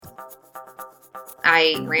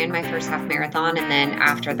I ran my first half marathon, and then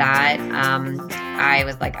after that, I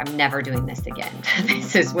was like, I'm never doing this again.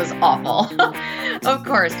 Was awful. Of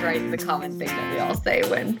course, right? The common thing that we all say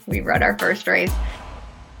when we run our first race.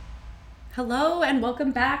 Hello and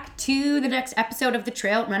welcome back to the next episode of the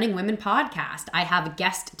Trail Running Women podcast. I have a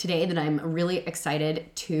guest today that I'm really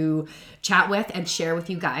excited to chat with and share with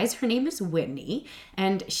you guys. Her name is Whitney,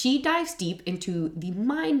 and she dives deep into the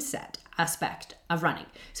mindset aspect of running.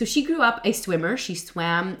 So she grew up a swimmer. She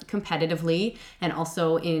swam competitively and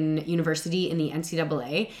also in university in the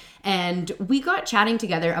NCAA. And we got chatting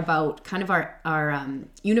together about kind of our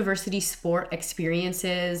university sport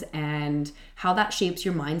experiences and how that shapes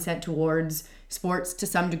your mindset towards sports to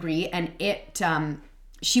some degree. And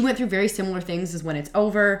she went through very similar things as when it's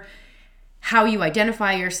over, how you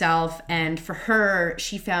identify yourself. And for her,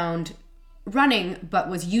 she found running, but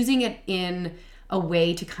was using it in a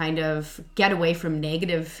way to kind of get away from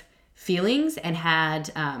negative feelings, and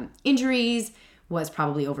had injuries, was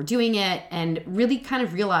probably overdoing it, and really kind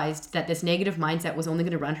of realized that this negative mindset was only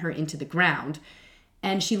going to run her into the ground.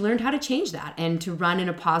 And she learned how to change that and to run in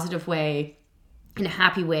a positive way, in a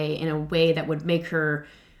happy way, in a way that would make her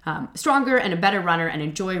stronger and a better runner and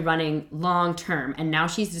enjoy running long term. And now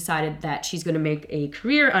she's decided that she's going to make a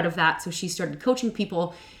career out of that. So she started coaching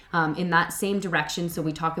people in that same direction. So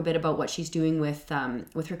we talk a bit about what she's doing with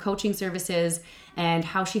her coaching services and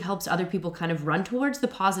how she helps other people kind of run towards the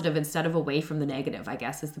positive instead of away from the negative, I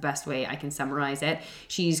guess is the best way I can summarize it.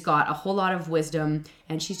 She's got a whole lot of wisdom,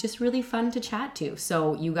 and she's just really fun to chat to.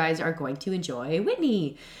 So you guys are going to enjoy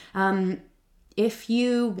Whitney. If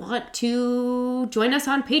you want to join us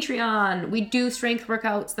on Patreon, we do strength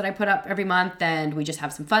workouts that I put up every month, and we just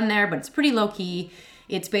have some fun there, but it's pretty low key.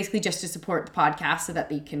 It's basically just to support the podcast so that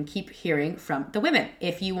they can keep hearing from the women.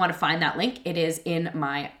 If you want to find that link, it is in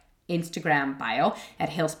my Instagram bio at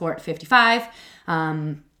HailSport55.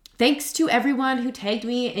 Thanks to everyone who tagged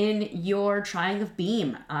me in your trying of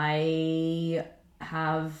Beam. I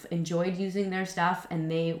have enjoyed using their stuff,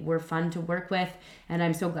 and they were fun to work with. And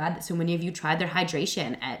I'm so glad that so many of you tried their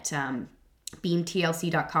hydration at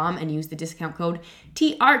beamtlc.com and use the discount code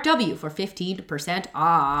TRW for 15%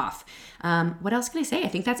 off. What else can I say? I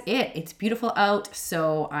think that's it. It's beautiful out,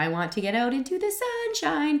 so I want to get out into the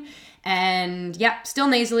sunshine. And yeah, still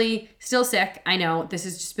nasally, still sick. I know this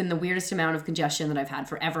has just been the weirdest amount of congestion that I've had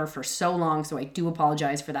forever for so long, so I do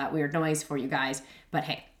apologize for that weird noise for you guys. But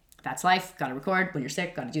hey, that's life. Gotta record when you're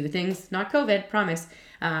sick. Gotta do the things. Not COVID, promise.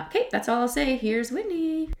 Okay, that's all I'll say. Here's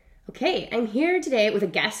Whitney. Okay, I'm here today with a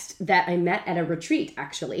guest that I met at a retreat,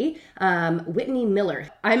 actually, Whitney Miller.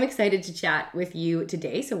 I'm excited to chat with you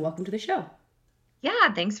today, so welcome to the show.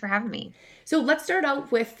 Yeah, thanks for having me. So let's start out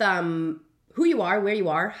with who you are, where you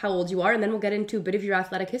are, how old you are, and then we'll get into a bit of your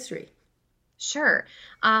athletic history. Sure.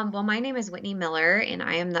 Well, my name is Whitney Miller, and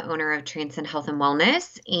I am the owner of Transcend Health and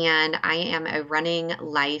Wellness, and I am a running,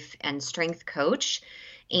 life, and strength coach.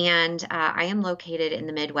 And I am located in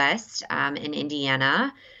the Midwest in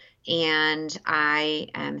Indiana, and I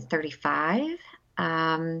am 35.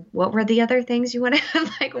 What were the other things you want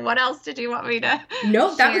to like? What else did you want me to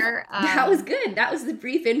share? That was good. That was the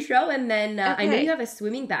brief intro, and then okay. I know you have a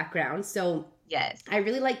swimming background, so yes, I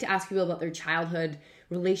really like to ask people about their childhood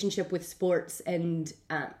relationship with sports and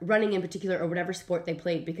running in particular, or whatever sport they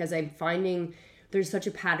played, because I'm finding there's such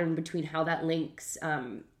a pattern between how that links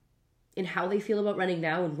in how they feel about running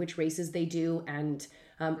now and which races they do, and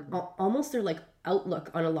almost their like outlook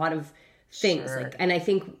on a lot of things. Sure. Like, and I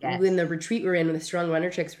think in the retreat we're in, the Strong Runner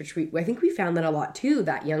Chicks retreat, I think we found that a lot too,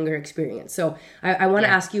 that younger experience. So I want to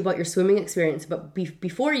ask you about your swimming experience, but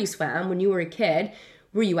before you swam, when you were a kid,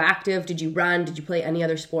 were you active? Did you run? Did you play any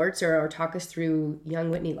other sports, or talk us through young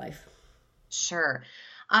Whitney life? Sure.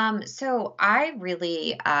 So I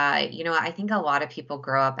really, I think a lot of people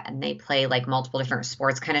grow up and they play like multiple different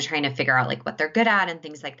sports, kind of trying to figure out like what they're good at and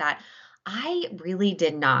things like that. I really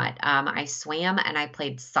did not. I swam and I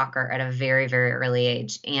played soccer at a very, very early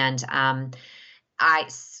age. And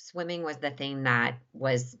swimming was the thing that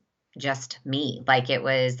was just me. Like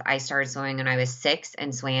I started swimming when I was 6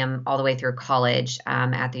 and swam all the way through college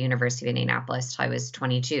at the University of Indianapolis till I was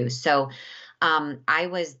 22. So I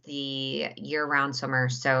was the year-round swimmer.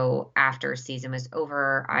 So after season was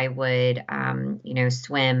over, I would,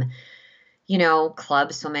 swim,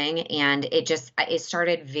 club swimming, and it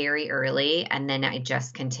started very early, and then I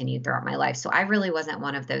just continued throughout my life. So I really wasn't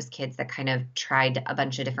one of those kids that kind of tried a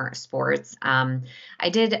bunch of different sports. I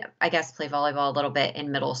did, I guess, play volleyball a little bit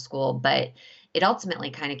in middle school, but it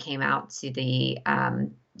ultimately kind of came out to the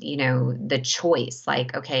choice,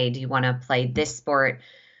 like, okay, do you want to play this sport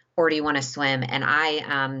or do you want to swim? And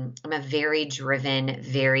I'm a very driven,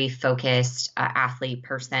 very focused athlete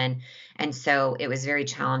person. And so it was very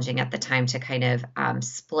challenging at the time to kind of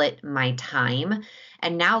split my time.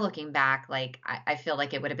 And now looking back, like I feel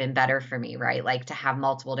like it would have been better for me, right? Like to have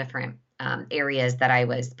multiple different areas that I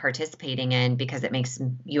was participating in because it makes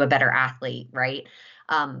you a better athlete, right?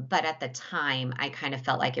 But at the time, I kind of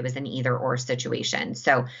felt like it was an either or situation.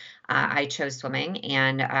 So I chose swimming,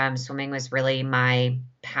 and swimming was really my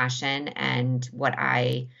passion and what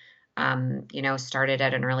I, started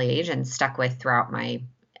at an early age and stuck with throughout my,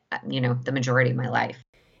 the majority of my life.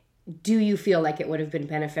 Do you feel like it would have been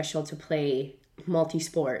beneficial to play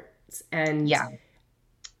multi-sports? And Yeah.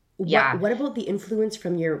 Yeah. what about the influence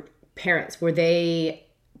from your parents? Were they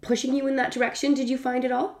pushing you in that direction? Did you find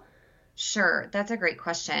it all? Sure. That's a great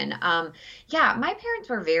question. Yeah, my parents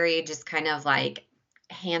were very just kind of like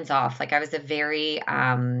hands off. Like I was a very,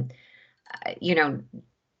 you know,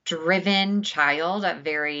 driven child, a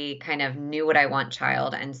very kind of knew what I want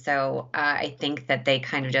child. And so I think that they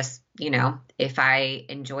kind of just, if I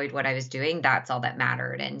enjoyed what I was doing, that's all that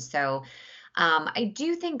mattered. And so I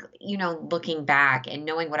do think, looking back and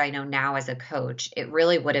knowing what I know now as a coach, it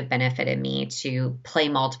really would have benefited me to play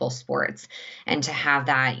multiple sports and to have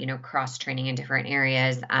that, cross training in different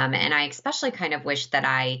areas. And I especially kind of wish that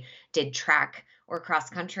I did track or cross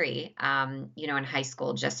country, in high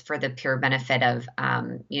school, just for the pure benefit of,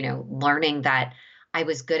 learning that I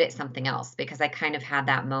was good at something else, because I kind of had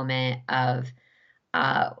that moment of,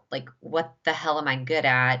 like, what the hell am I good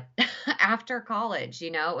at after college?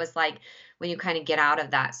 It was like when you kind of get out of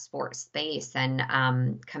that sports space and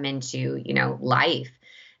come into, life,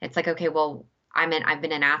 it's like, okay, well, I've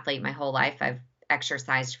been an athlete my whole life. I've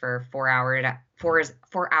exercised for 4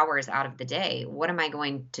 hours out of the day. What am I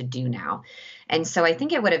going to do now? And so I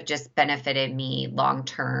think it would have just benefited me long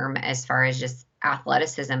term as far as just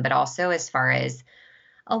athleticism, but also as far as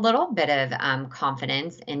a little bit of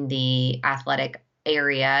confidence in the athletic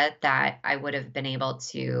area that I would have been able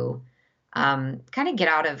to kind of get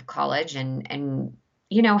out of college and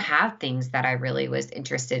have things that I really was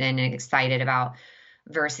interested in and excited about,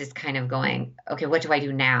 versus kind of going, okay, what do I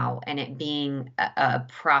do now? And it being a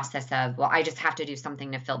process of, well, I just have to do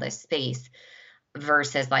something to fill this space,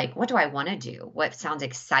 versus like, what do I want to do? What sounds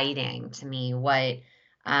exciting to me? What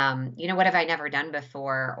have I never done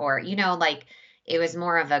before? Or, like, it was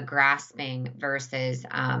more of a grasping versus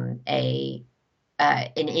an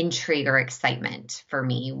intrigue or excitement for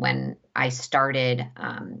me when I started,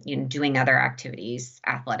 doing other activities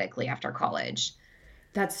athletically after college.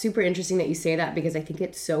 That's super interesting that you say that, because I think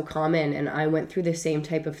it's so common, and I went through the same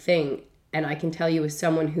type of thing. And I can tell you, as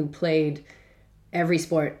someone who played every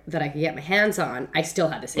sport that I could get my hands on, I still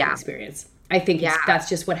had the same experience. I think that's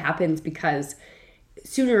just what happens, because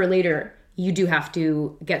sooner or later you do have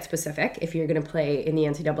to get specific if you're going to play in the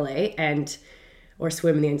NCAA or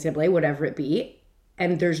swim in the NCAA, whatever it be.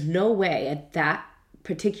 And there's no way at that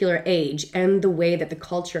particular age and the way that the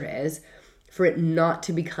culture is for it not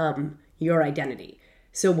to become your identity.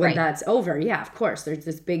 So when that's over, yeah, of course, there's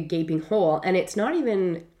this big gaping hole. And it's not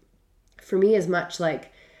even, for me, as much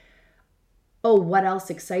like, oh, what else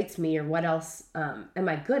excites me, or what else am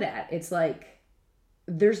I good at? It's like,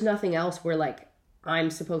 there's nothing else where like I'm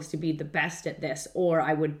supposed to be the best at this, or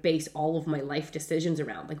I would base all of my life decisions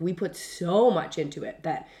around. Like, we put so much into it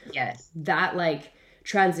that that like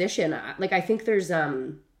transition, like I think there's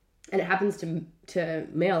and it happens to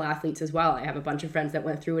male athletes as well. I have a bunch of friends that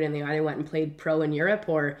went through it, and they either went and played pro in Europe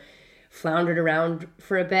or floundered around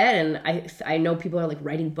for a bit. And I know people are like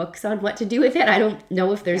writing books on what to do with it. I don't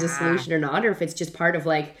know if there's a solution or not, or if it's just part of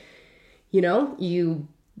like, you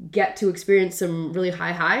get to experience some really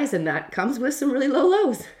high highs, and that comes with some really low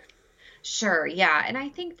lows. Sure. Yeah. And I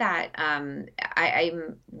think that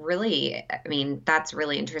I'm really, that's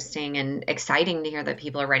really interesting and exciting to hear that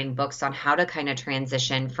people are writing books on how to kind of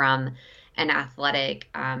transition from an athletic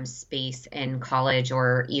space in college,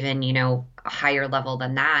 or even, a higher level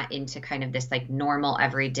than that, into kind of this like normal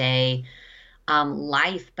everyday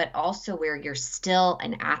life, but also where you're still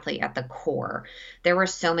an athlete at the core. There were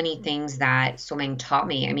so many things that swimming taught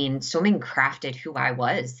me. Swimming crafted who I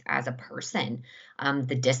was as a person.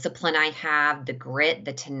 The discipline I have, the grit,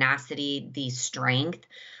 the tenacity, the strength,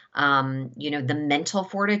 the mental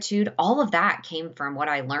fortitude, all of that came from what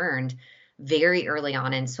I learned very early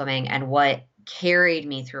on in swimming, and what carried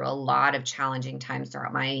me through a lot of challenging times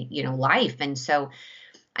throughout my, life. And so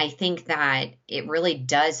I think that it really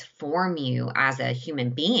does form you as a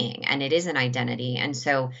human being, and it is an identity. And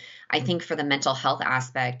so I think for the mental health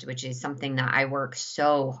aspect, which is something that I work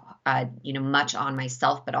so, much on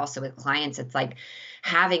myself, but also with clients, it's like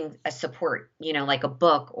having a support, like a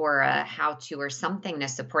book or a how to or something to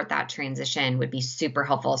support that transition would be super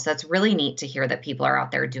helpful. So it's really neat to hear that people are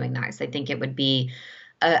out there doing that. So I think it would be,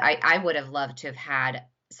 I would have loved to have had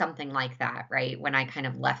something like that, right? When I kind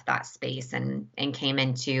of left that space and came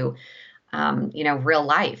into, real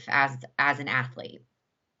life as an athlete.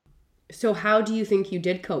 So how do you think you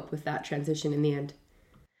did cope with that transition in the end?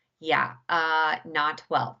 Yeah, not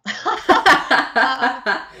well.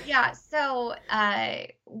 Yeah, so I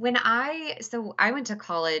went to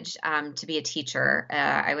college to be a teacher.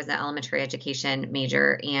 I was an elementary education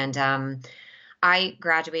major, and I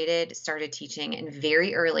graduated, started teaching, and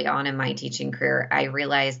very early on in my teaching career, I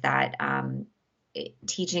realized that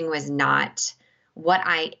teaching was not what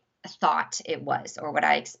I thought it was or what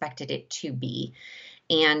I expected it to be.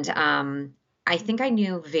 And I think I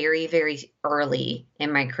knew very, very early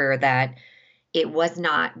in my career that it was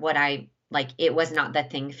not what I like, it was not the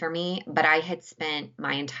thing for me, but I had spent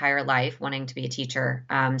my entire life wanting to be a teacher.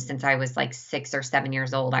 Since I was like 6 or 7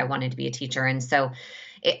 years old, I wanted to be a teacher. And so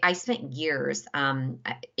I spent years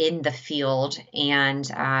in the field and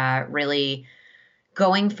really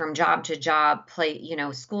going from job to job,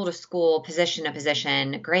 school to school, position to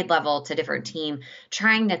position, grade level to different team,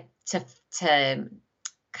 trying to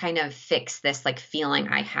kind of fix this like feeling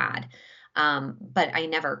I had. But I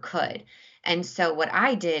never could. And so what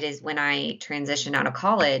I did is when I transitioned out of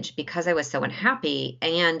college, because I was so unhappy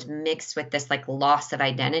and mixed with this like loss of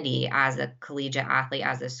identity as a collegiate athlete,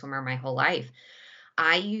 as a swimmer my whole life,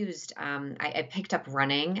 I picked up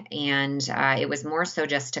running, and it was more so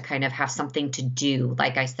just to kind of have something to do.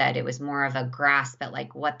 Like I said, it was more of a grasp at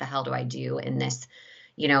like, what the hell do I do in this,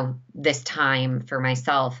 this time for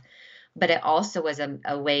myself? But it also was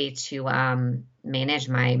a way to manage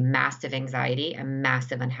my massive anxiety and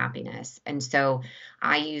massive unhappiness. And so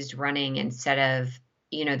I used running instead of,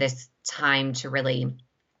 this time to really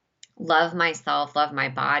love myself, love my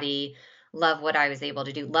body, love what I was able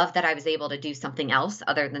to do, love that I was able to do something else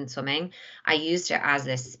other than swimming. I used it as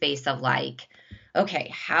this space of like,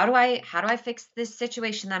 okay, how do I fix this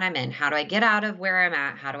situation that I'm in? How do I get out of where I'm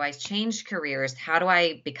at? How do I change careers? How do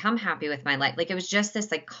I become happy with my life? Like it was just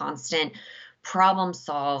this like constant problem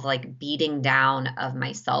solve, like beating down of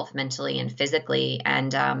myself mentally and physically.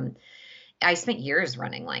 And I spent years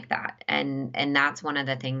running like that. And that's one of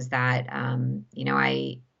the things that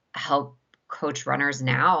I help coach runners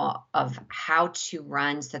now of how to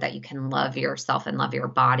run so that you can love yourself and love your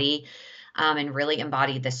body, and really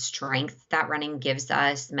embody the strength that running gives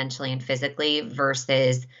us mentally and physically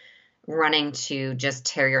versus running to just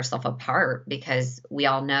tear yourself apart, because we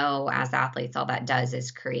all know as athletes, all that does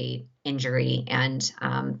is create injury and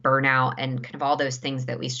burnout and kind of all those things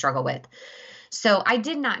that we struggle with. So I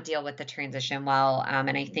did not deal with the transition well.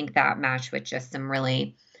 And I think that matched with just some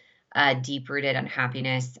really deep-rooted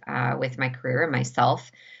unhappiness with my career and myself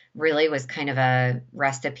really was kind of a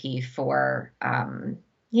recipe for,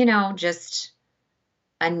 just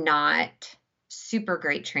a not super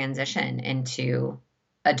great transition into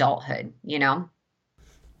adulthood.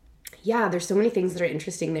 Yeah, there's so many things that are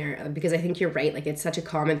interesting there because I think you're right. Like it's such a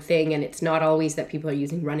common thing, and it's not always that people are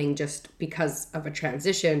using running just because of a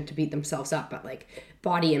transition to beat themselves up, but like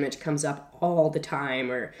body image comes up all the time,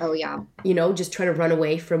 or Oh, yeah. Just trying to run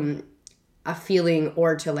away from a feeling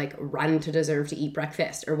or to like run to deserve to eat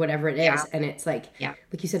breakfast or whatever it is. Yeah. And it's like, Yeah.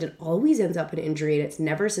 like you said, it always ends up in injury and it's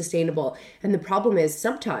never sustainable. And the problem is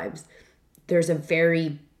sometimes there's a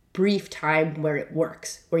very brief time where it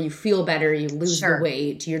works, where you feel better, you lose Sure. the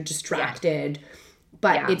weight, you're distracted.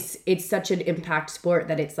 But Yeah. it's such an impact sport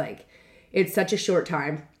that it's like, it's such a short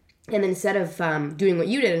time. And instead of doing what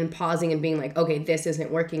you did and pausing and being like, okay, this isn't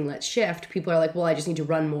working, let's shift, people are like, well, I just need to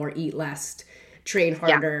run more, eat less, train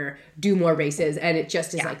harder, do more races. And it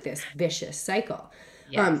just is like this vicious cycle.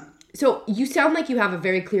 Yes. So you sound like you have a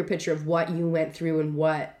very clear picture of what you went through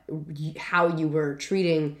and how you were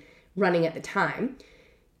treating running at the time.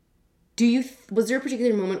 Was there a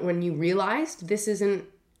particular moment when you realized this isn't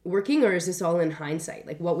working, or is this all in hindsight?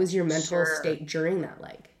 Like, what was your mental state during that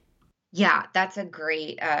like? Yeah, that's a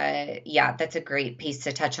great piece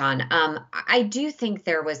to touch on. I do think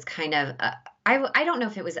there was kind of I don't know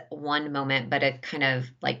if it was one moment, but a kind of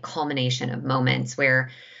like culmination of moments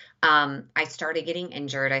where I started getting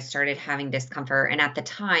injured. I started having discomfort, and at the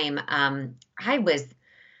time, I was,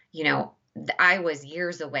 I was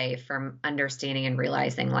years away from understanding and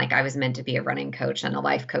realizing like I was meant to be a running coach and a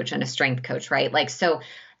life coach and a strength coach, right? Like, so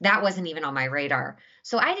that wasn't even on my radar.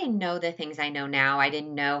 So I didn't know the things I know now. I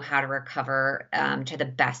didn't know how to recover to the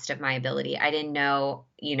best of my ability. I didn't know,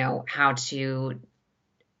 how to,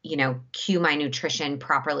 cue my nutrition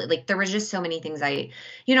properly. Like there was just so many things I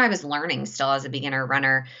was learning still as a beginner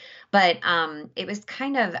runner. But it was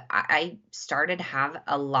kind of, I started to have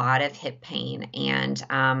a lot of hip pain and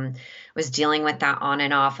was dealing with that on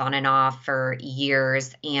and off for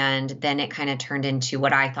years. And then it kind of turned into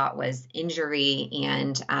what I thought was injury.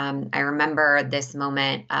 And I remember this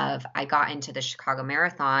moment of I got into the Chicago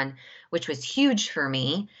Marathon, which was huge for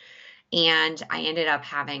me. And I ended up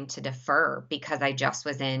having to defer because I just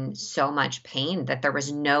was in so much pain that there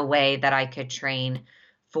was no way that I could train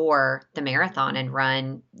for the marathon and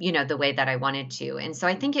run, the way that I wanted to. And so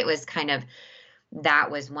I think it was that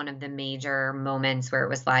was one of the moments where it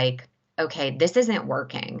was like, okay, this isn't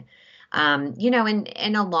working.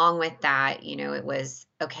 And along with that, it was,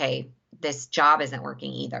 okay, this job isn't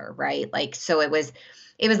working either. Right. Like, so it was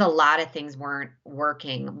a lot of things weren't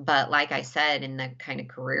working. But like I said, in the kind of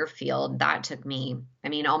career field, that took me,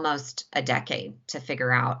 almost a decade to figure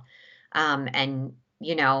out. And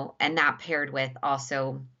that paired with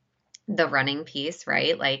also the running piece,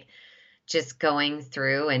 right? Like just going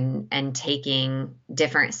through and taking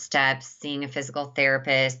different steps, seeing a physical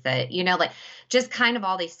therapist that, like just kind of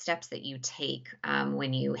all these steps that you take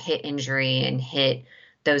when you hit injury and hit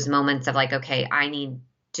those moments of like, okay, I need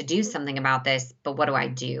to do something about this, but what do I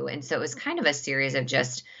do? And so it was kind of a series of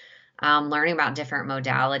just learning about different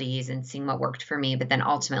modalities and seeing what worked for me, but then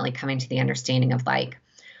ultimately coming to the understanding of like,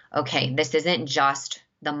 okay, this isn't just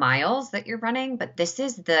the miles that you're running, but this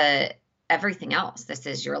is everything else. This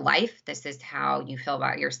is your life. This is how you feel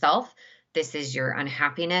about yourself. This is your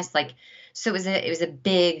unhappiness. Like, so it was a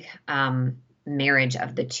big marriage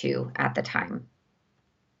of the two at the time.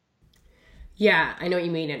 Yeah, I know what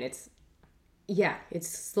you mean. And it's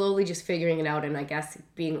slowly just figuring it out. And I guess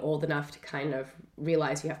being old enough to kind of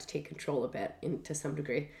realize you have to take control a bit to some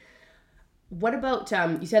degree. What about,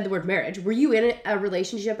 you said the word marriage. Were you in a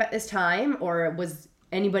relationship at this time, or was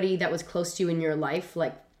anybody that was close to you in your life,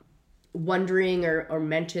 like wondering or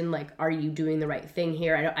mention, like, are you doing the right thing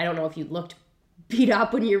here? I don't know if you looked beat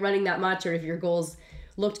up when you're running that much, or if your goals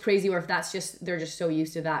looked crazy, or if that's just, they're just so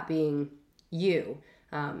used to that being you.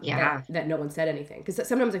 That no one said anything. Because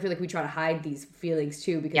sometimes I feel like we try to hide these feelings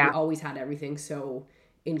too, because we always had everything so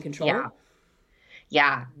in control.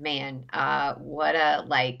 Yeah, man. What a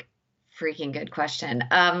freaking good question.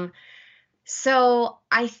 So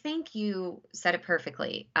I think you said it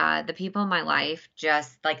perfectly. The people in my life,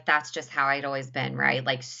 just like, that's just how I'd always been, right?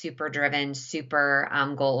 Like super driven, super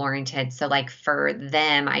goal oriented. So like for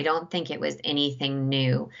them, I don't think it was anything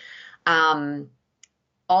new.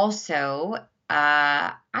 Also,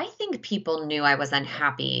 I think people knew I was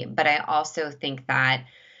unhappy, but I also think that,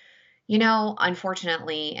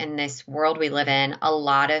 unfortunately, in this world we live in, a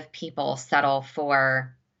lot of people settle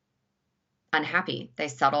for unhappy. They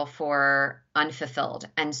settle for unfulfilled.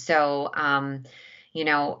 And so,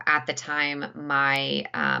 at the time, my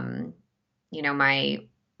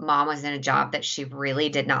mom was in a job that she really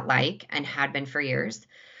did not like and had been for years.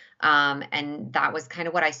 And that was kind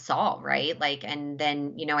of what I saw, right? Like, and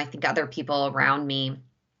then, I think other people around me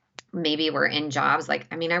maybe were in jobs like,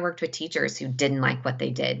 I worked with teachers who didn't like what they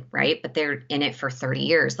did, right? But they're in it for 30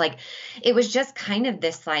 years. Like, it was just kind of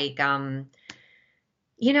this like, I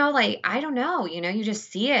don't know, you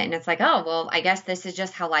just see it and it's like, oh, well, I guess this is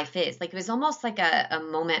just how life is. Like, it was almost like a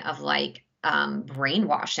moment of like,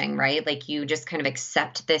 brainwashing, right? Like you just kind of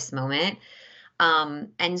accept this moment.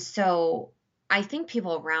 And so I think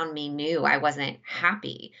people around me knew I wasn't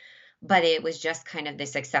happy, but it was just kind of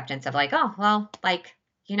this acceptance of like, oh, well, like,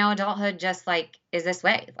 adulthood just like is this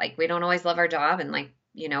way. Like, we don't always love our job and like,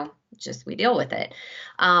 just we deal with it.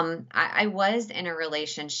 I was in a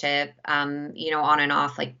relationship, on and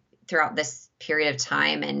off like throughout this period of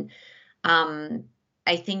time. And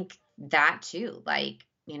I think that too, like,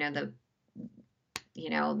 the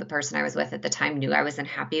person I was with at the time knew I wasn't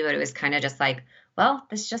happy, but it was kind of just like, well,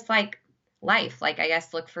 this is just like life. Like, I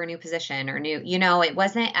guess look for a new position or it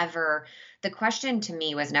wasn't ever, the question to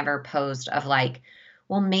me was never posed of like,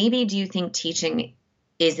 well, maybe do you think teaching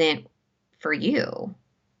isn't for you?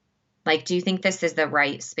 Like, do you think this is the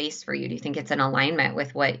right space for you? Do you think it's in alignment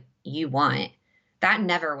with what you want? That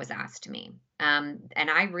never was asked to me. And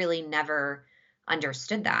I really never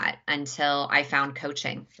understood that until I found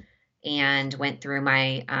coaching and went through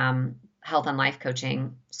my health and life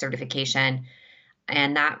coaching certification.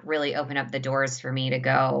 And that really opened up the doors for me to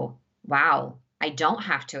go, wow, I don't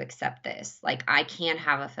have to accept this. Like, I can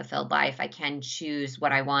have a fulfilled life. I can choose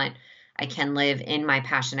what I want. I can live in my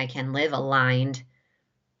passion. I can live aligned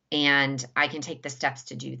and I can take the steps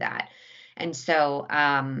to do that. And so,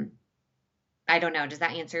 I don't know. Does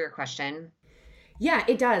that answer your question? Yeah,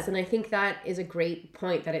 it does. And I think that is a great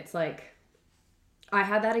point, that it's like, I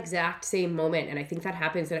had that exact same moment. And I think that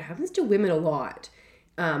happens, and it happens to women a lot,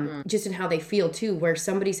 Mm, just in how they feel too, where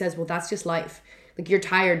somebody says, well, that's just life. Like, you're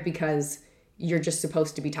tired because you're just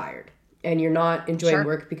supposed to be tired. And you're not enjoying sure,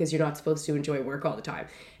 work because you're not supposed to enjoy work all the time.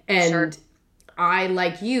 sure. And I,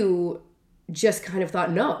 like you, just kind of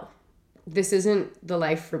thought, no, this isn't the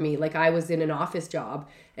life for me. Like, I was in an office job,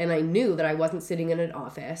 and I knew that I wasn't sitting in an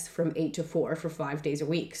office from 8 to 4 for 5 days a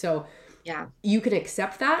week. So Yeah, you can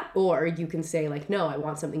accept that, or you can say, like, no, I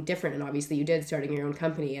want something different. And obviously you did, starting your own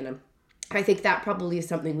company. And I think that probably is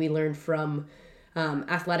something we learned from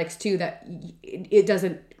athletics too, that it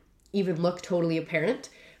doesn't even look totally apparent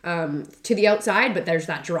to the outside, but there's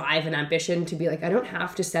that drive and ambition to be like, I don't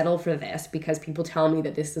have to settle for this because people tell me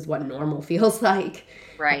that this is what normal feels like.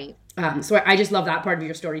 right. So I just love that part of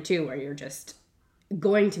your story too, where you're just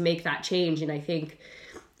going to make that change. And I think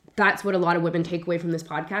that's what a lot of women take away from this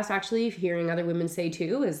podcast, actually, hearing other women say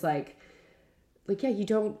too, is like, yeah, you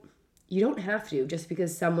don't have to, just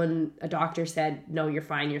because a doctor said, no, you're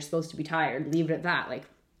fine, you're supposed to be tired, leave it at that. Like,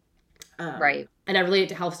 Right. and I relate it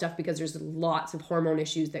to health stuff because there's lots of hormone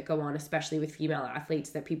issues that go on, especially with female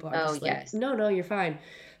athletes, that people are Oh, just like, yes. no, you're fine.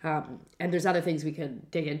 And there's other things we can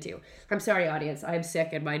dig into. I'm sorry, audience. I'm sick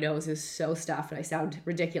and my nose is so stuffed and I sound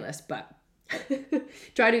ridiculous, but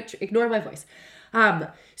try to ignore my voice.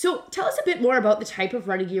 So tell us a bit more about the type of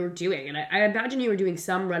running you were doing. And I imagine you were doing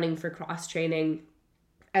some running for cross training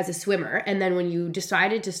as a swimmer, and then when you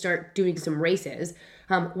decided to start doing some races,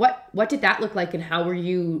 what did that look like, and how were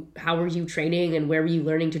you training, and where were you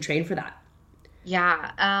learning to train for that?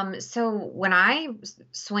 Yeah. So when I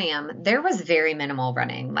swam, there was very minimal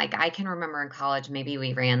running. Like I can remember in college, maybe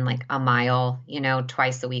we ran like a mile,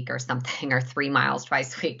 twice a week or something, or 3 miles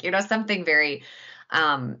twice a week, something very,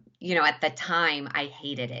 at the time I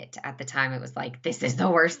hated it. At the time it was like, this is the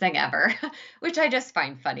worst thing ever, which I just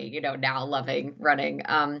find funny, now loving running.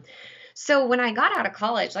 So when I got out of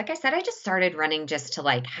college, like I said, I just started running just to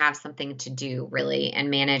like have something to do really and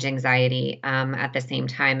manage anxiety at the same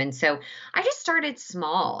time. And so I just started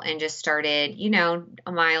small and just started,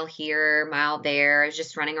 a mile here, a mile there. I was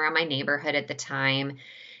just running around my neighborhood at the time.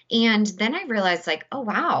 And then I realized like, oh,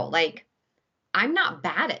 wow, like I'm not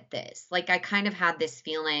bad at this. Like I kind of had this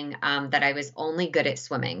feeling that I was only good at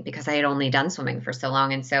swimming because I had only done swimming for so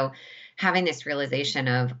long. And so having this realization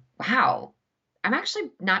of, wow, I'm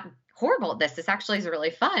actually not horrible at this. This actually is really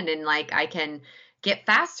fun. And like I can get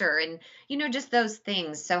faster and, just those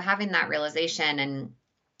things. So having that realization. And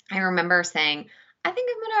I remember saying, I think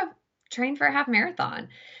I'm going to train for a half marathon.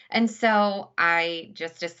 And so I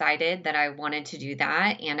just decided that I wanted to do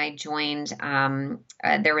that. And I joined,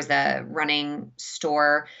 there was a running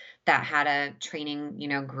store that had a training,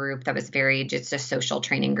 group that was very just a social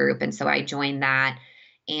training group. And so I joined that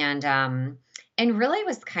and really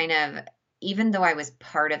was kind of, even though I was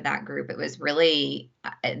part of that group, it was really,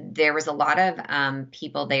 there was a lot of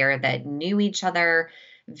people there that knew each other,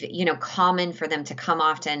 common for them to come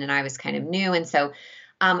often. And I was kind of new. And so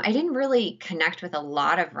I didn't really connect with a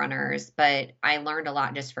lot of runners, but I learned a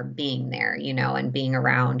lot just from being there, and being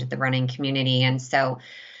around the running community. And so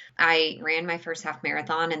I ran my first half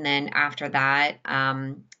marathon. And then after that,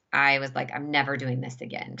 I was like, I'm never doing this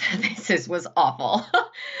again. Was awful.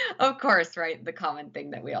 Of course, right? The common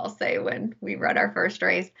thing that we all say when we run our first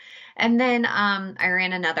race. And then I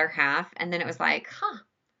ran another half, and then it was like,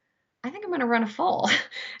 I think I'm going to run a full.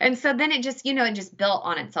 And so then it just, it just built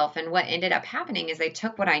on itself. And what ended up happening is I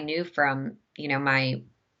took what I knew from, my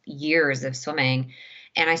years of swimming,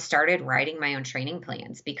 and I started writing my own training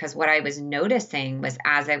plans, because what I was noticing was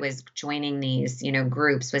as I was joining these,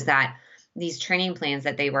 groups, was that these training plans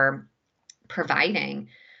that they were providing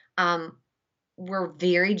were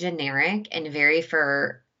very generic and very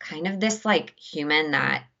for kind of this like human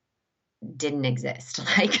that didn't exist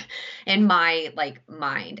like in my like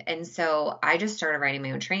mind. And so I just started writing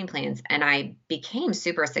my own training plans, and I became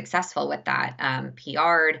super successful with that.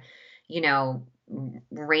 PR'd,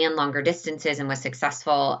 ran longer distances and was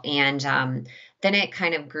successful. And then it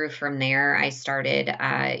kind of grew from there. I started,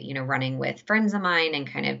 running with friends of mine and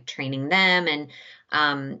kind of training them, and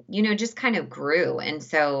just kind of grew. And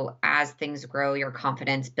so as things grow, your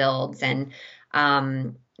confidence builds, and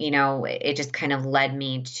it just kind of led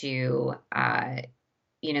me to,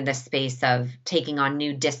 the space of taking on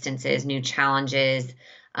new distances, new challenges,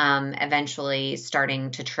 eventually starting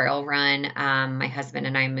to trail run. My husband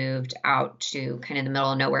and I moved out to kind of the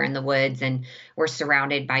middle of nowhere in the woods, and we're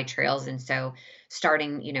surrounded by trails. And so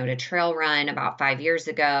starting, to trail run about 5 years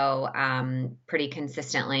ago, pretty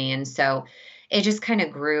consistently. And so it just kind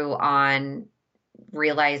of grew on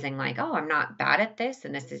realizing like, oh, I'm not bad at this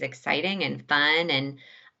and this is exciting and fun. And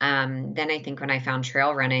then I think when I found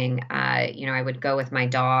trail running, I would go with my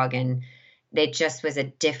dog, and it just was a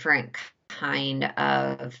different kind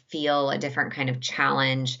of feel, a different kind of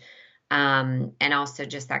challenge. And also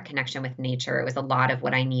just that connection with nature. It was a lot of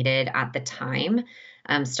what I needed at the time.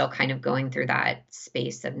 I'm still kind of going through that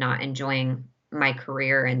space of not enjoying my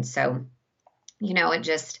career. And so, it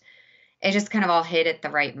just kind of all hit at the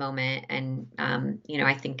right moment. And,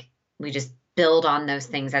 I think we just build on those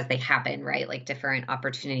things as they happen, right? Like different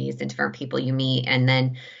opportunities and different people you meet, and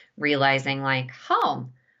then realizing like, oh,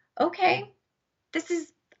 okay,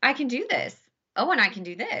 I can do this. Oh, and I can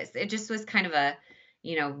do this. It just was kind of a,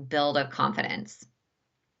 build of confidence.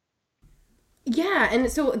 Yeah,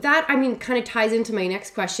 and so that, I mean, kind of ties into my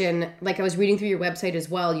next question. Like, I was reading through your website as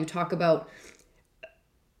well. You talk about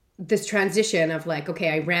this transition of like, okay,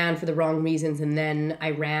 I ran for the wrong reasons, and then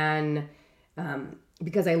I ran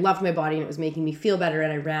because I loved my body and it was making me feel better,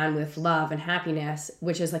 and I ran with love and happiness,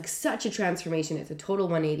 which is like such a transformation. It's a total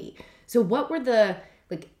 180. So what were the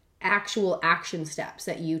like actual action steps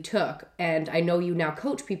that you took? And I know you now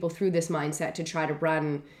coach people through this mindset to try to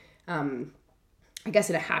run, I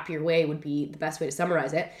guess in a happier way would be the best way to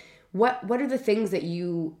summarize it. What are the things that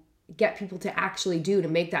you get people to actually do to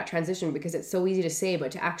make that transition? Because it's so easy to say,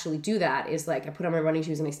 but to actually do that is like, I put on my running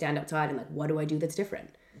shoes and I stand outside and like, what do I do that's different?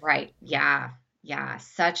 Right. Yeah. Yeah.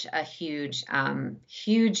 Such a huge,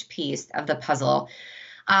 huge piece of the puzzle.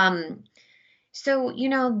 So,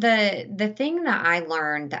 the thing that I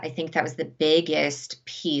learned that I think that was the biggest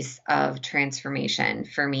piece of transformation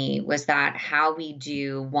for me was that how we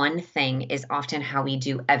do one thing is often how we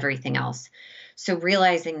do everything else. So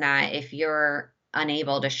realizing that if you're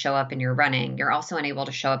unable to show up in your running, you're also unable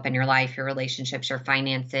to show up in your life, your relationships, your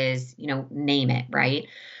finances, name it, right?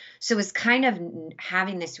 So it's kind of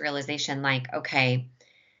having this realization like, okay,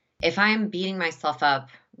 if I'm beating myself up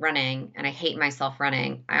running and I hate myself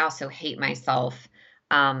running, I also hate myself,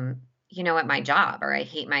 at my job, or I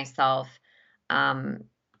hate myself, um,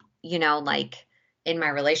 like in my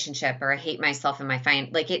relationship, or I hate myself in my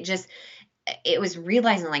like it was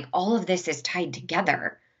realizing like all of this is tied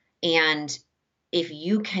together. And if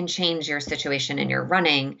you can change your situation in your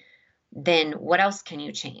running, then what else can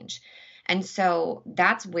you change? And so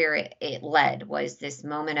that's where it led, was this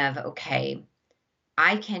moment of, okay,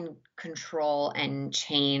 I can control and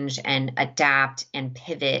change and adapt and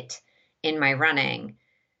pivot in my running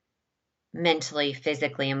mentally,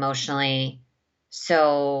 physically, emotionally.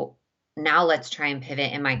 So now let's try and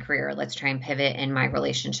pivot in my career. Let's try and pivot in my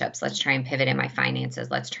relationships. Let's try and pivot in my finances.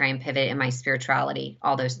 Let's try and pivot in my spirituality,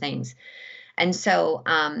 all those things. And so,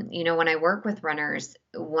 when I work with runners,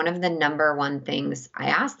 one of the number one things I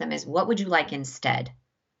ask them is, what would you like instead?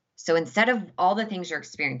 So instead of all the things you're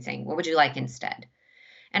experiencing, what would you like instead?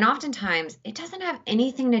 And oftentimes it doesn't have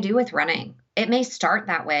anything to do with running. It may start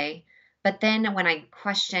that way, but then when I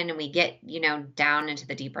question and we get, down into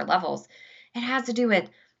the deeper levels, it has to do with,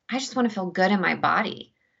 I just want to feel good in my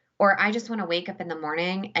body, or I just want to wake up in the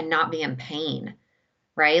morning and not be in pain,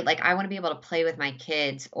 right? Like I want to be able to play with my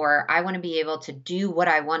kids, or I want to be able to do what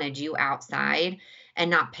I want to do outside and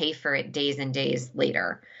not pay for it days and days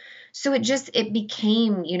later. So it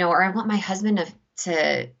became, or I want my husband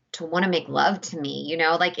to want to make love to me,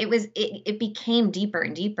 like it became deeper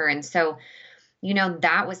and deeper. And so,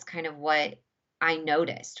 that was kind of what I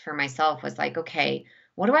noticed for myself, was like, okay,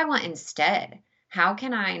 what do I want instead? How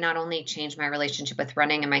can I not only change my relationship with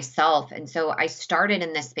running and myself? And so I started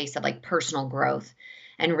in this space of like personal growth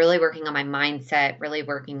and really working on my mindset, really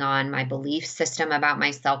working on my belief system about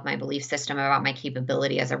myself, my belief system about my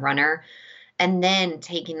capability as a runner. And then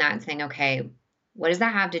taking that and saying, okay, what does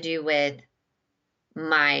that have to do with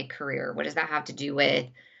my career? What does that have to do with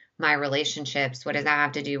my relationships? What does that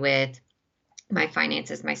have to do with my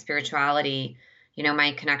finances, my spirituality,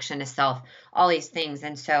 my connection to self, all these things?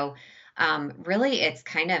 And so really it's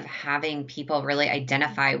kind of having people really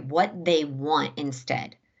identify what they want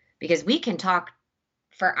instead, because we can talk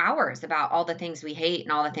for hours about all the things we hate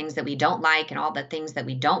and all the things that we don't like and all the things that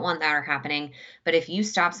we don't want that are happening. But if you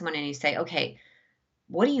stop someone and you say, okay,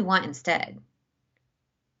 what do you want instead?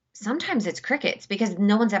 Sometimes it's crickets, because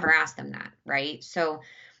no one's ever asked them that, right? So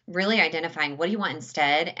really identifying what do you want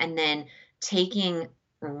instead, and then taking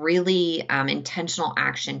really intentional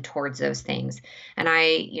action towards those things. And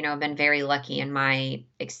I, have been very lucky in my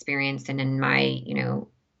experience and in my,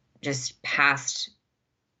 just past,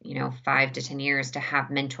 5 to 10 years to have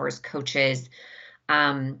mentors, coaches,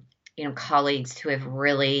 colleagues who have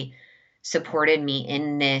really supported me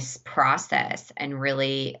in this process and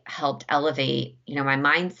really helped elevate, my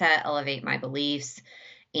mindset, elevate my beliefs,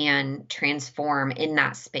 and transform in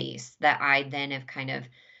that space that I then have kind of,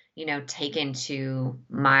 taken to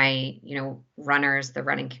my, runners, the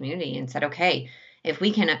running community, and said, okay, if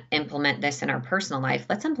we can implement this in our personal life,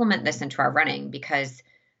 let's implement this into our running, because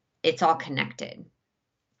it's all connected.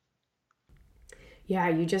 Yeah,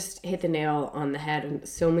 you just hit the nail on the head in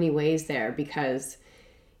so many ways there, because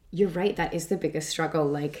you're right. That is the biggest struggle.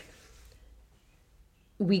 Like,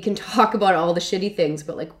 we can talk about all the shitty things,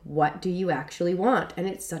 but like, what do you actually want? And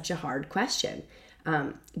it's such a hard question.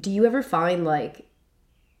 Do you ever find like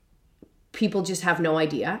people just have no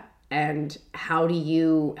idea? And how do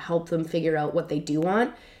you help them figure out what they do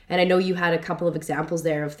want? And I know you had a couple of examples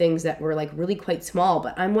there of things that were like really quite small,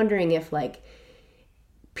 but I'm wondering if like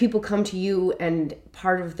people come to you and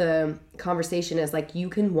part of the conversation is like, you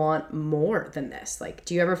can want more than this. Like,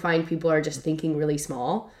 do you ever find people are just thinking really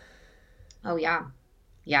small? Oh, yeah.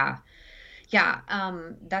 Yeah. Yeah.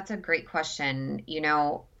 That's a great question.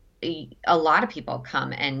 A lot of people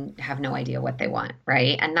come and have no idea what they want,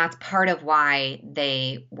 right? And that's part of why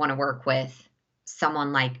they want to work with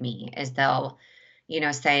someone like me, is they'll,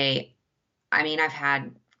 say, I mean, I've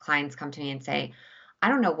had clients come to me and say, I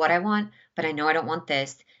don't know what I want, but I know I don't want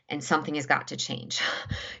this, and something has got to change,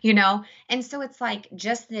 And so it's like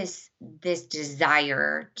just this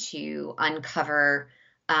desire to uncover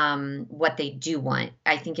what they do want,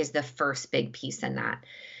 I think, is the first big piece in that.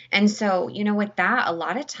 And so, with that, a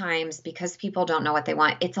lot of times, because people don't know what they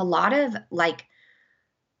want, it's a lot of like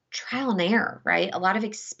trial and error, right? A lot of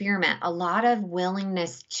experiment, a lot of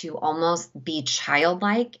willingness to almost be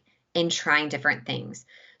childlike in trying different things.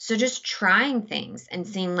 So just trying things and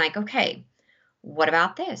seeing like, okay, what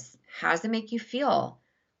about this? How does it make you feel?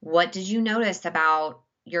 What did you notice about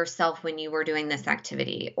yourself when you were doing this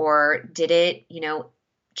activity? Or did it,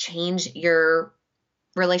 change your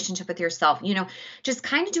relationship with yourself? Just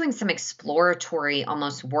kind of doing some exploratory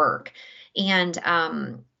almost work. And,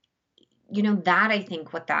 that I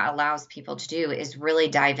think what that allows people to do is really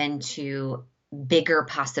dive into bigger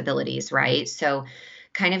possibilities, right? So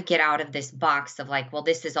kind of get out of this box of like, well,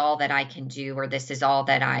 this is all that I can do, or this is all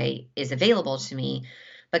that is available to me,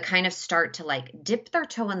 but kind of start to like dip their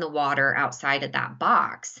toe in the water outside of that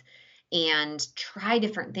box and try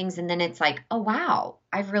different things. And then it's like, oh, wow,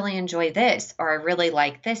 I really enjoy this, or I really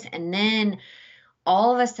like this. And then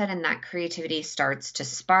all of a sudden that creativity starts to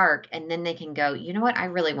spark, and then they can go, you know what, I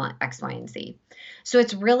really want X, Y, and Z. So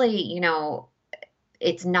it's really,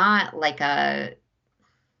 it's not like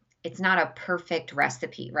it's not a perfect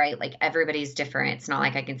recipe, right? Like everybody's different. It's not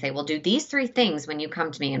like I can say, well, do these 3 things when you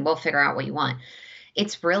come to me and we'll figure out what you want.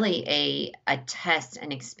 It's really a test,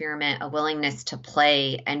 an experiment, a willingness to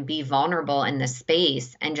play and be vulnerable in the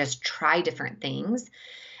space and just try different things.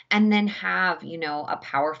 And then have, a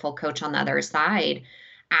powerful coach on the other side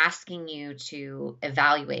asking you to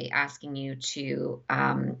evaluate, asking you to,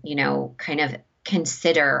 kind of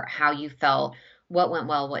consider how you felt, what went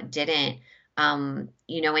well, what didn't, and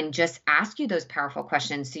just ask you those powerful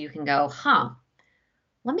questions so you can go,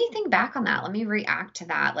 let me think back on that. Let me react to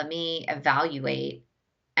that. Let me evaluate,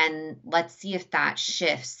 and let's see if that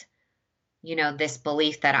shifts, this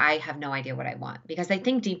belief that I have no idea what I want. Because I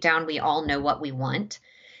think deep down, we all know what we want.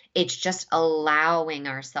 It's just allowing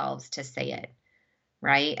ourselves to say it,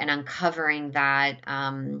 right? And uncovering that,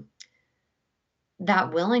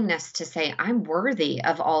 that willingness to say, I'm worthy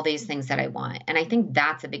of all these things that I want. And I think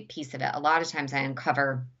that's a big piece of it. A lot of times I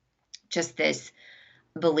uncover just this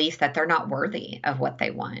belief that they're not worthy of what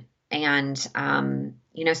they want. And,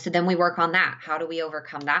 so then we work on that. How do we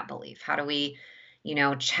overcome that belief? How do we,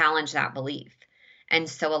 challenge that belief? And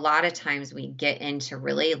so a lot of times we get into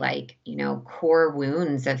really like, core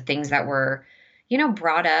wounds of things that were,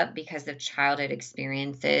 brought up because of childhood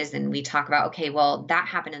experiences. And we talk about, okay, well, that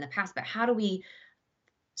happened in the past, but how do we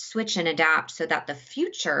switch and adapt so that the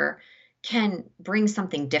future can bring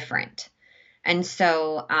something different? And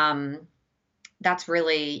so, that's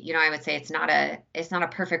really, I would say it's not a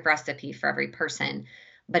perfect recipe for every person,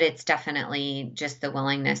 but it's definitely just the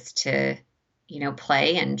willingness to,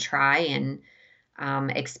 play and try and,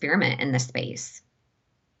 experiment in the space.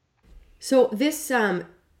 So this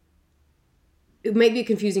it might be a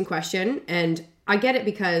confusing question, and I get it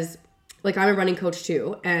because like I'm a running coach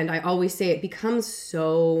too, and I always say it becomes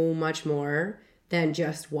so much more than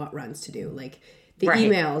just what runs to do. Like the Right.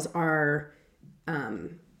 emails are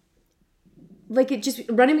like it just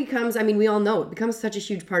running becomes, I mean, we all know it becomes such a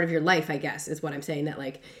huge part of your life, I guess, is what I'm saying, that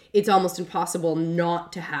like it's almost impossible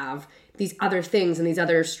not to have these other things and these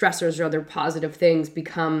other stressors or other positive things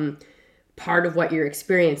become part of what you're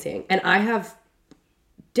experiencing. And I have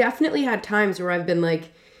definitely had times where I've been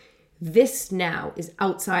like, this now is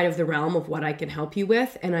outside of the realm of what I can help you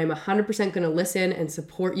with. And I'm 100% going to listen and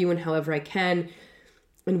support you in however I can.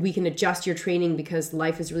 And we can adjust your training because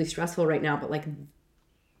life is really stressful right now. But like,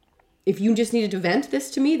 if you just needed to vent this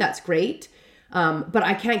to me, that's great. But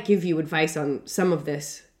I can't give you advice on some of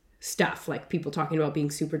this stuff, like people talking about being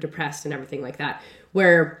super depressed and everything like that,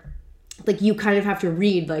 where like you kind of have to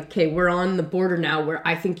read like, okay, we're on the border now where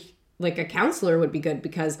I think like a counselor would be good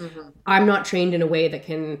because I'm not trained in a way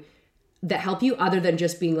that help you other than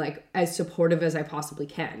just being like as supportive as I possibly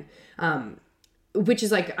can. Which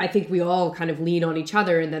is like, I think we all kind of lean on each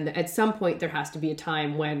other. And then at some point there has to be a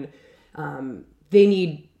time when they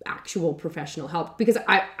need actual professional help, because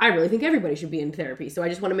I really think everybody should be in therapy. So I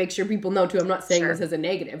just want to make sure people know too, I'm not saying this as a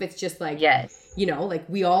negative. It's just like, yes, you know, like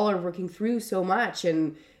we all are working through so much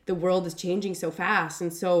and the world is changing so fast.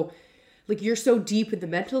 And so like you're so deep in the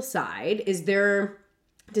mental side.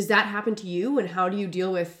 Does that happen to you? And how do you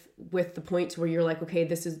deal with the points where you're like, okay,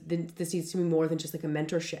 this needs to be more than just like a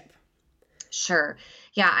mentorship? sure.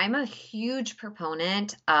 Yeah, I'm a huge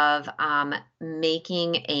proponent of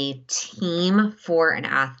making a team for an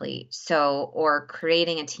athlete. So, or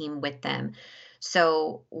creating a team with them.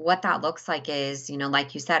 So, what that looks like is,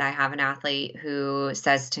 like you said, I have an athlete who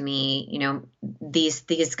says to me,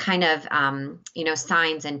 these kind of,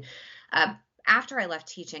 signs. And after I left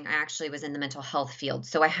teaching, I actually was in the mental health field.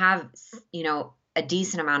 So, I have, a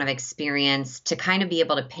decent amount of experience to kind of be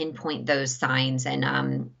able to pinpoint those signs. And,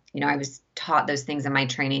 I was taught those things in my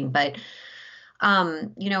training, but,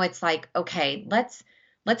 it's like, okay,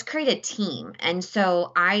 let's create a team. And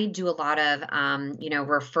so I do a lot of,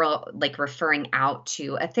 referring out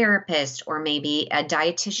to a therapist or maybe a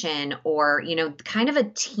dietitian or, kind of a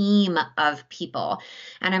team of people.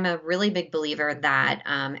 And I'm a really big believer that,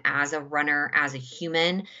 as a runner, as a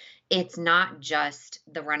human, it's not just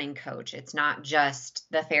the running coach. It's not just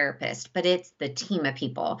the therapist, but it's the team of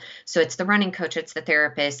people. So it's the running coach, it's the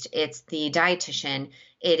therapist, it's the dietitian,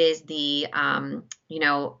 it is the,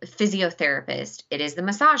 physiotherapist, it is the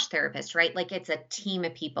massage therapist, right? Like it's a team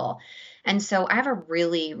of people. And so I have a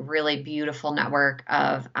really, really beautiful network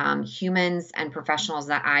of humans and professionals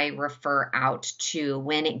that I refer out to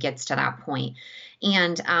when it gets to that point.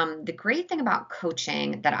 And the great thing about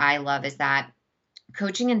coaching that I love is that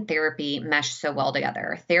coaching and therapy mesh so well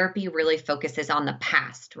together. Therapy really focuses on the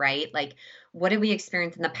past, right? Like, what did we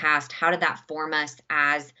experience in the past? How did that form us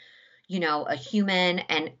as, a human?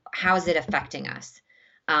 And how is it affecting us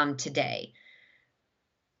today?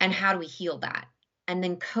 And how do we heal that? And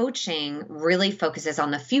then coaching really focuses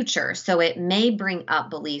on the future. So it may bring up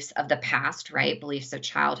beliefs of the past, right? Beliefs of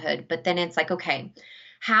childhood, but then it's like, okay,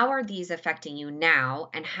 how are these affecting you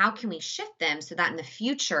now? And how can we shift them so that in the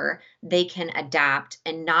future they can adapt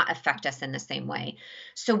and not affect us in the same way?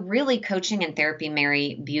 So really coaching and therapy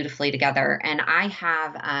marry beautifully together. And I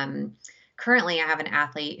have, currently I have an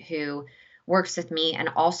athlete who works with me and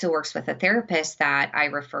also works with a therapist that I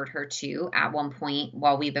referred her to at one point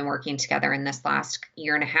while we've been working together in this last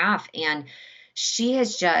year and a half. And she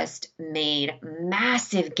has just made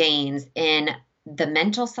massive gains in the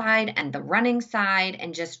mental side and the running side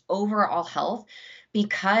and just overall health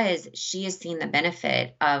because she has seen the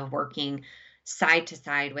benefit of working side to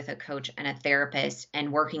side with a coach and a therapist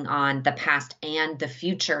and working on the past and the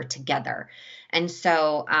future together. And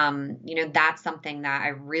so, that's something that I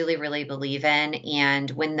really, really believe in. And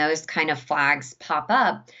when those kind of flags pop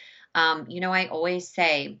up, I always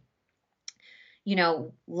say,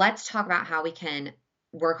 let's talk about how we can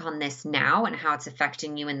work on this now and how it's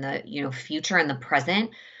affecting you in the, future and the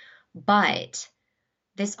present. But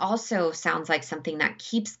this also sounds like something that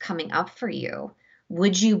keeps coming up for you.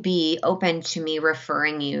 Would you be open to me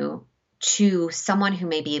referring you to someone who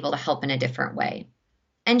may be able to help in a different way?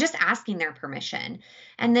 And just asking their permission.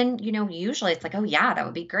 And then, usually it's like, oh yeah, that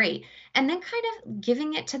would be great. And then kind of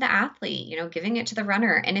giving it to the athlete, giving it to the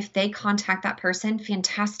runner. And if they contact that person,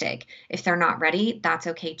 fantastic. If they're not ready, that's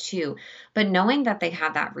okay too. But knowing that they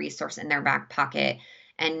have that resource in their back pocket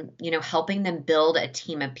and, helping them build a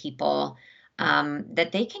team of people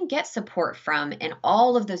that they can get support from in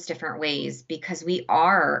all of those different ways, because we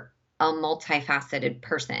are a multifaceted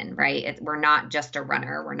person, right? We're not just a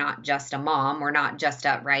runner. We're not just a mom. We're not just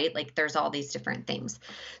right? Like there's all these different things.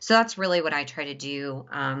 So that's really what I try to do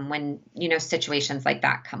when, situations like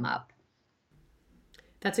that come up.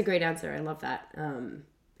 That's a great answer. I love that. And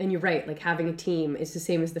you're right. Like having a team is the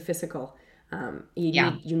same as the physical.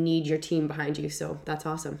 You need your team behind you. So that's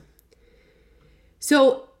awesome.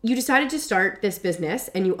 So you decided to start this business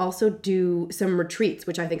and you also do some retreats,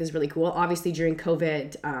 which I think is really cool. Obviously during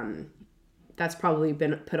COVID, that's probably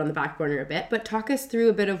been put on the back burner a bit. But talk us through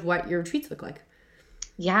a bit of what your retreats look like.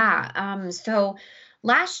 Yeah. So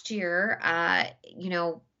last year, at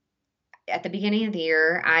the beginning of the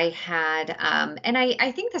year, I had, and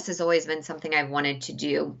I think this has always been something I've wanted to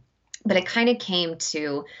do, but it kind of came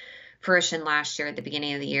to fruition last year at the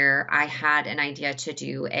beginning of the year. I had an idea to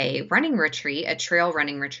do a running retreat, a trail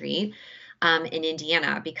running retreat in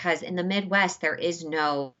Indiana, because in the Midwest, there is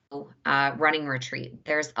no running retreat.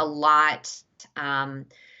 There's a lot.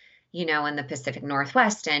 In the Pacific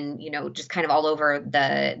Northwest and, just kind of all over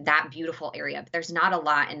that beautiful area. But there's not a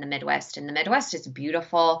lot in the Midwest. And the Midwest is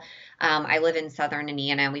beautiful. I live in Southern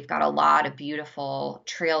Indiana, and we've got a lot of beautiful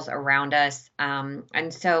trails around us.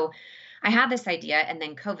 And so I had this idea, and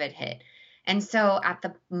then COVID hit. And so at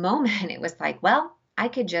the moment, it was like, well, I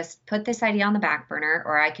could just put this idea on the back burner,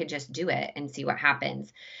 or I could just do it and see what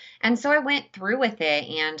happens. And so I went through with it,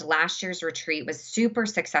 and last year's retreat was super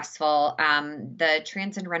successful. The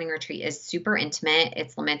Transcend Running Retreat is super intimate.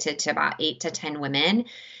 It's limited to about 8 to 10 women.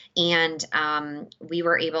 And we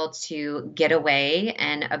were able to get away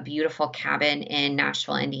in a beautiful cabin in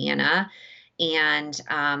Nashville, Indiana. And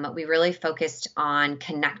we really focused on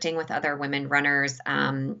connecting with other women runners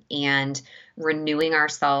and renewing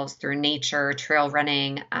ourselves through nature, trail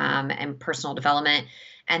running, and personal development.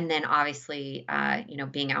 And then obviously,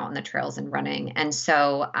 being out on the trails and running. And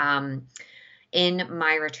so in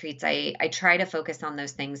my retreats, I try to focus on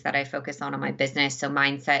those things that I focus on my business. So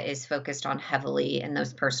mindset is focused on heavily in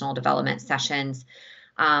those personal development sessions,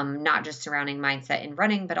 not just surrounding mindset in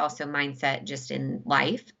running, but also mindset just in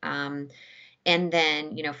life. And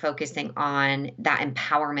then, focusing on that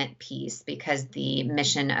empowerment piece, because the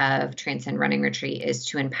mission of Transcend Running Retreat is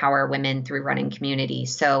to empower women through running community.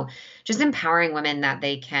 So just empowering women that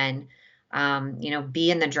they can,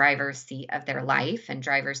 be in the driver's seat of their life and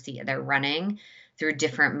driver's seat of their running through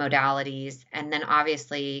different modalities. And then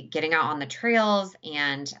obviously getting out on the trails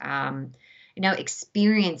and,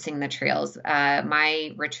 experiencing the trails.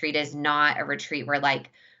 My retreat is not a retreat where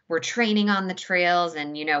we're training on the trails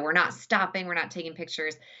and, we're not stopping, we're not taking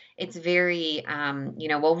pictures. It's very,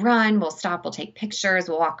 we'll run, we'll stop, we'll take pictures,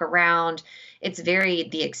 we'll walk around. It's very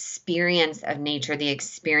the experience of nature, the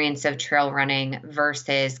experience of trail running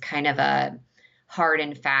versus kind of a hard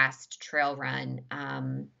and fast trail run.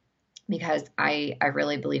 Because I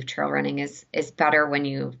really believe trail running is better when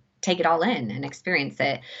you take it all in and experience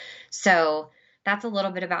it. So that's a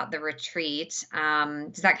little bit about the retreat.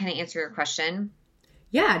 Does that kind of answer your question?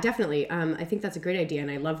 Yeah, definitely. I think that's a great idea,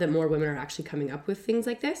 and I love that more women are actually coming up with things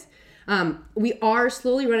like this. We are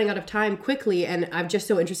slowly running out of time quickly, and I'm just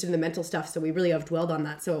so interested in the mental stuff, so we really have dwelled on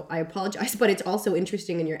that, so I apologize, but it's also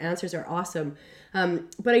interesting, and your answers are awesome.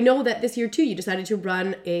 But I know that this year, too, you decided to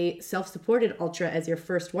run a self-supported ultra as your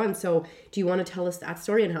first one, so do you want to tell us that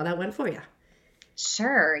story and how that went for you?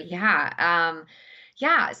 Sure,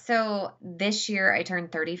 yeah. So this year I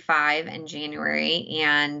turned 35 in January,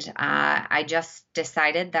 and I just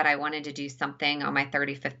decided that I wanted to do something on my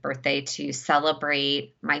 35th birthday to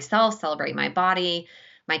celebrate myself, celebrate my body,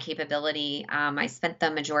 my capability. I spent the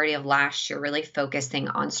majority of last year really focusing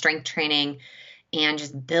on strength training and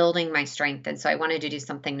just building my strength. And so I wanted to do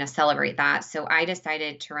something to celebrate that. So I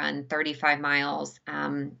decided to run 35 miles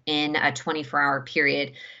in a 24-hour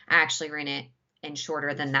period. I actually ran it and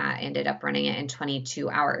shorter than that. I ended up running it in 22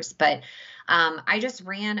 hours. But I just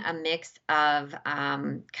ran a mix of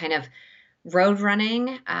kind of road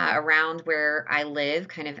running around where I live,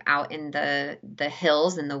 kind of out in the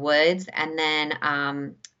hills and the woods, and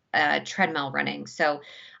then treadmill running. So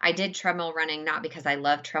I did treadmill running, not because I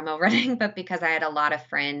love treadmill running, but because I had a lot of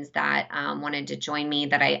friends that wanted to join me,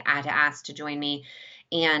 that I had to ask to join me.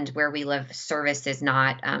 And where we live, service is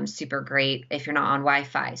not super great if you're not on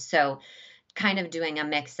Wi-Fi. So kind of doing a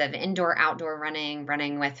mix of indoor, outdoor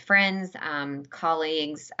running with friends,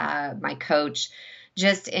 colleagues, my coach,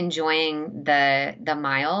 just enjoying the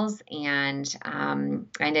miles. And I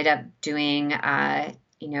ended up doing,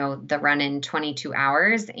 the run in 22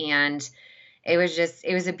 hours. And it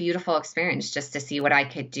was a beautiful experience just to see what I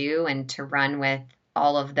could do and to run with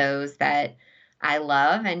all of those that I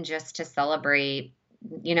love and just to celebrate,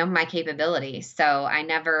 my capability. So I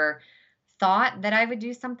never thought that I would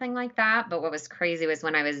do something like that. But what was crazy was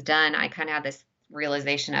when I was done, I kind of had this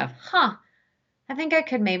realization of, I think I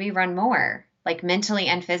could maybe run more, like mentally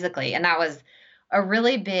and physically. And that was a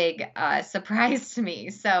really big surprise to me.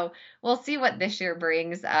 So we'll see what this year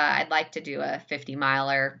brings. I'd like to do a 50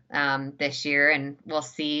 miler this year, and we'll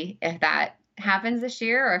see if that happens this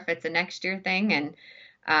year or if it's a next year thing. And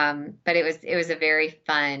but it was a very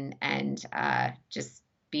fun and just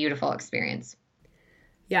beautiful experience.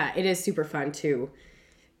 Yeah, it is super fun too.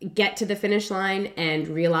 get to the finish line and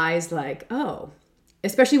realize like, oh,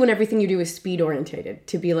 especially when everything you do is speed orientated,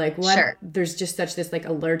 to be like, what? Sure. There's just such this like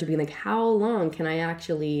alert to be like, how long can I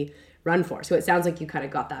actually run for? So it sounds like you kind of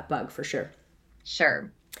got that bug for sure.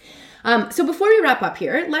 Sure. So before we wrap up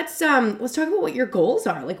here, let's talk about what your goals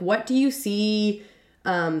are. Like, what do you see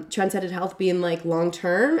Transcended Health being like long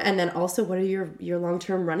term, and then also what are your long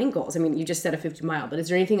term running goals? I mean, you just said a 50-mile, but is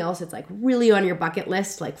there anything else that's like really on your bucket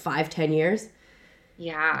list, like 5-10 years?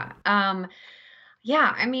 Yeah.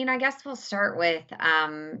 Yeah. I mean, I guess we'll start with,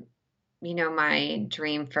 my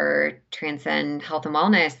dream for Transcend Health and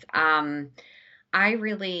Wellness. I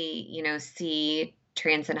really, see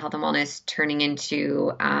Transcend Health and Wellness turning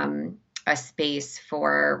into a space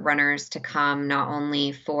for runners to come, not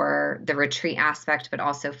only for the retreat aspect, but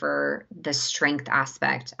also for the strength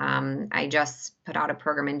aspect. I just put out a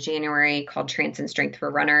program in January called Transcend Strength for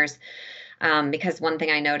Runners. Because one thing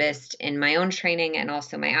I noticed in my own training and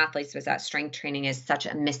also my athletes was that strength training is such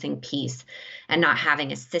a missing piece and not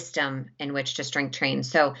having a system in which to strength train.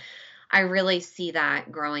 So I really see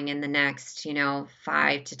that growing in the next,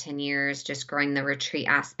 5 to 10 years, just growing the retreat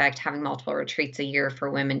aspect, having multiple retreats a year for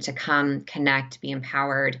women to come, connect, be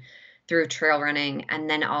empowered through trail running, and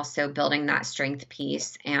then also building that strength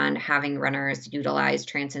piece and having runners utilize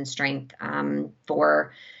Transcend Strength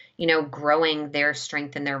for growing their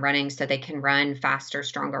strength in their running so they can run faster,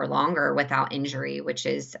 stronger, longer without injury, which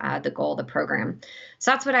is the goal of the program.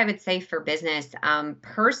 So that's what I would say for business.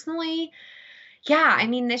 Personally, yeah, I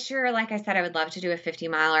mean, this year, like I said, I would love to do a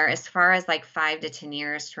 50-miler. As far as like 5 to 10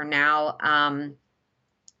 years from now,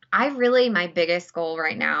 my biggest goal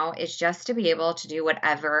right now is just to be able to do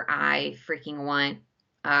whatever I freaking want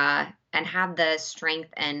and have the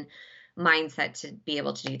strength and mindset to be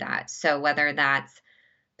able to do that. So whether that's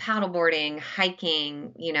paddleboarding,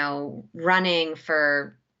 hiking, running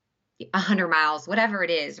for 100 miles, whatever it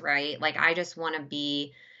is, right? Like I just want to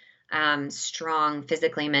be strong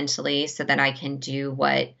physically, mentally, so that I can do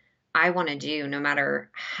what I want to do no matter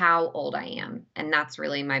how old I am. And that's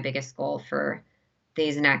really my biggest goal for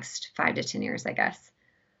these next 5 to 10 years, I guess.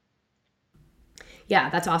 Yeah,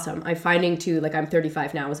 that's awesome. I'm finding too, like I'm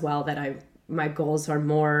 35 now as well, that my goals are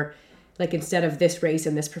more like instead of this race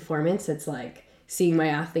and this performance, it's like seeing my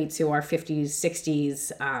athletes who are 50s,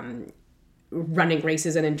 60s, running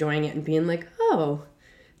races and enjoying it and being like, oh,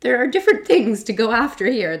 there are different things to go after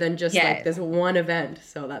here than just like this one event.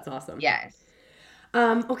 So that's awesome. Yes.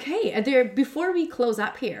 Okay. Before we close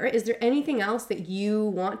up here, is there anything else that you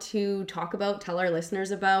want to talk about, tell our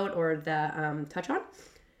listeners about, or touch on?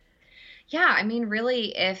 Yeah, I mean,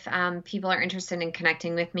 really, if people are interested in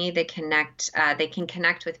connecting with me, they can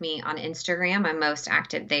connect with me on Instagram. I'm most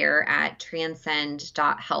active there at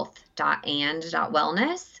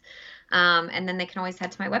transcend.health.and.wellness. And then they can always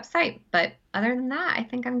head to my website. But other than that, I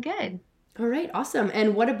think I'm good. All right, awesome.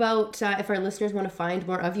 And what about if our listeners want to find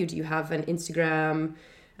more of you? Do you have an Instagram,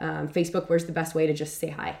 Facebook? Where's the best way to just say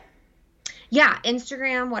hi? Yeah,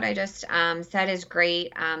 Instagram, what I just said is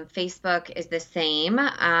great. Facebook is the same.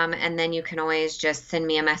 And then you can always just send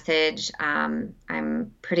me a message.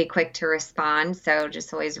 I'm pretty quick to respond. So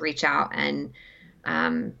just always reach out, and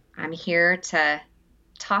I'm here to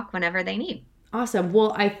talk whenever they need. Awesome.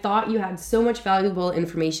 Well, I thought you had so much valuable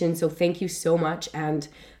information. So thank you so much. And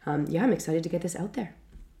I'm excited to get this out there.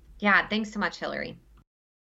 Yeah, thanks so much, Hillary.